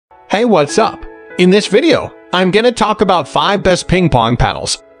Hey, what's up? In this video, I'm gonna talk about 5 best ping pong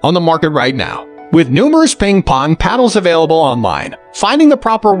paddles on the market right now. With numerous ping pong paddles available online, finding the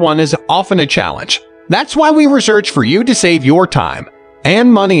proper one is often a challenge. That's why we research for you to save your time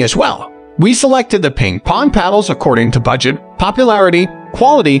and money as well. We selected the ping pong paddles according to budget, popularity,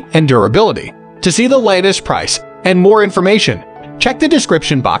 quality, and durability. To see the latest price and more information, check the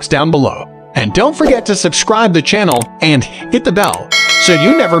description box down below. And don't forget to subscribe the channel and hit the bell so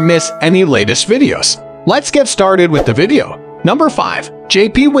you never miss any latest videos. Let's get started with the video. Number 5.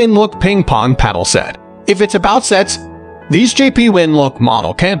 JP WinLook Ping Pong Paddle Set. If it's about sets, these JP WinLook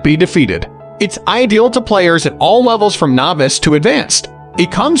model can't be defeated. It's ideal to players at all levels from novice to advanced.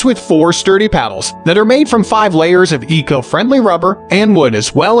 It comes with 4 sturdy paddles that are made from 5 layers of eco-friendly rubber and wood,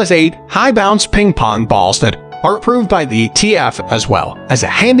 as well as 8 high-bounce ping pong balls that are approved by the TF, as well as a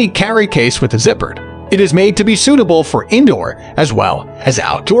handy carry case with a zipper. It is made to be suitable for indoor as well as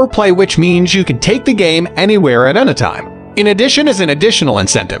outdoor play, which means you can take the game anywhere at any time. In addition, as an additional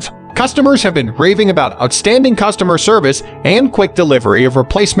incentive, customers have been raving about outstanding customer service and quick delivery of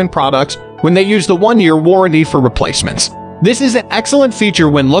replacement products when they use the 1-year warranty for replacements. This is an excellent feature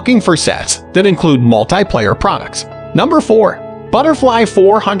when looking for sets that include multiplayer products. Number 4. Butterfly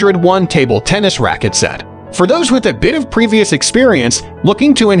 401 Table Tennis Racket Set. For those with a bit of previous experience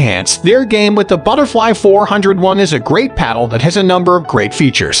looking to enhance their game with the Butterfly 401 is a great paddle that has a number of great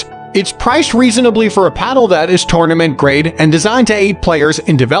features. It's priced reasonably for a paddle that is tournament grade and designed to aid players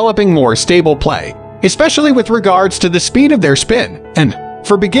in developing more stable play, especially with regards to the speed of their spin. And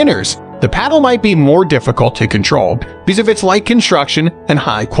for beginners, the paddle might be more difficult to control because of its light construction and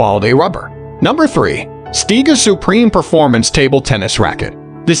high-quality rubber. Number 3. Stiga Supreme Performance Table Tennis Racket.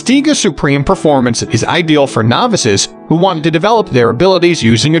 The Stiga Supreme Performance is ideal for novices who want to develop their abilities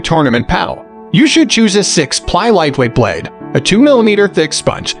using a tournament paddle. You should choose a 6-ply lightweight blade, a 2mm thick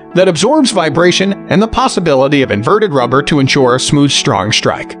sponge that absorbs vibration, and the possibility of inverted rubber to ensure a smooth, strong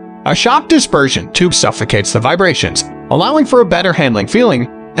strike. A shock dispersion tube suffocates the vibrations, allowing for a better handling feeling,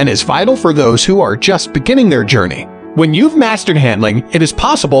 and is vital for those who are just beginning their journey. When you've mastered handling, it is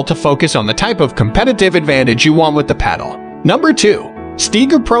possible to focus on the type of competitive advantage you want with the paddle. Number 2.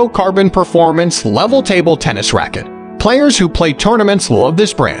 Stiga Pro Carbon Performance Level Table Tennis Racket. Players who play tournaments love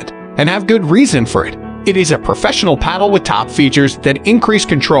this brand, and have good reason for it. It is a professional paddle with top features that increase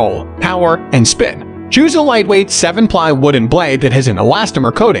control, power, and spin. Choose a lightweight 7-ply wooden blade that has an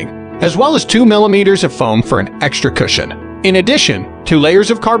elastomer coating, as well as 2mm of foam for an extra cushion. In addition, 2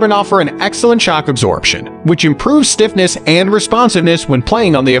 layers of carbon offer an excellent shock absorption, which improves stiffness and responsiveness when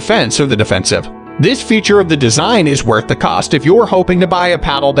playing on the offense or the defensive. This feature of the design is worth the cost if you're hoping to buy a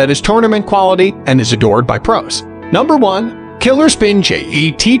paddle that is tournament quality and is adored by pros. Number 1. Killerspin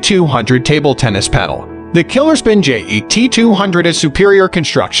JET200 Table Tennis Paddle. The Killerspin JET200 is superior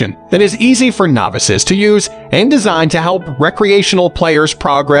construction that is easy for novices to use and designed to help recreational players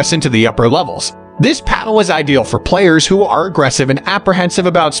progress into the upper levels. This paddle is ideal for players who are aggressive and apprehensive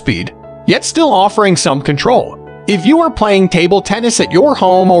about speed, yet still offering some control. If you are playing table tennis at your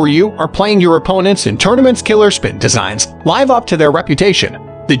home or you are playing your opponents in tournaments, Killerspin designs live up to their reputation.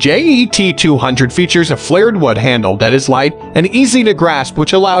 The JET200 features a flared wood handle that is light and easy to grasp,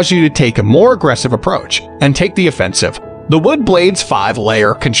 which allows you to take a more aggressive approach and take the offensive. The wood blade's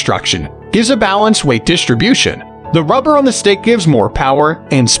 5-layer construction gives a balanced weight distribution. The rubber on the stick gives more power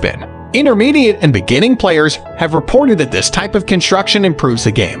and spin. Intermediate and beginning players have reported that this type of construction improves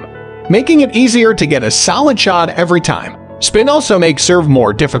the game, making it easier to get a solid shot every time. Spin also makes serve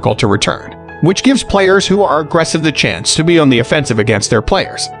more difficult to return, which gives players who are aggressive the chance to be on the offensive against their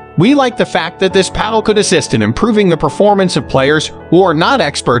players. We like the fact that this paddle could assist in improving the performance of players who are not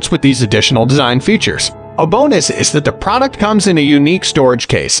experts with these additional design features. A bonus is that the product comes in a unique storage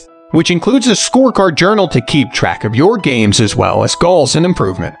case, which includes a scorecard journal to keep track of your games as well as goals and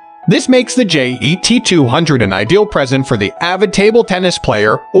improvement. This makes the JET200 an ideal present for the avid table tennis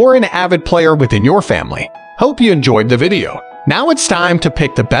player or an avid player within your family. Hope you enjoyed the video. Now it's time to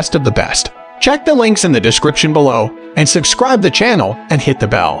pick the best of the best. Check the links in the description below and subscribe the channel and hit the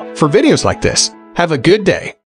bell for videos like this. Have a good day.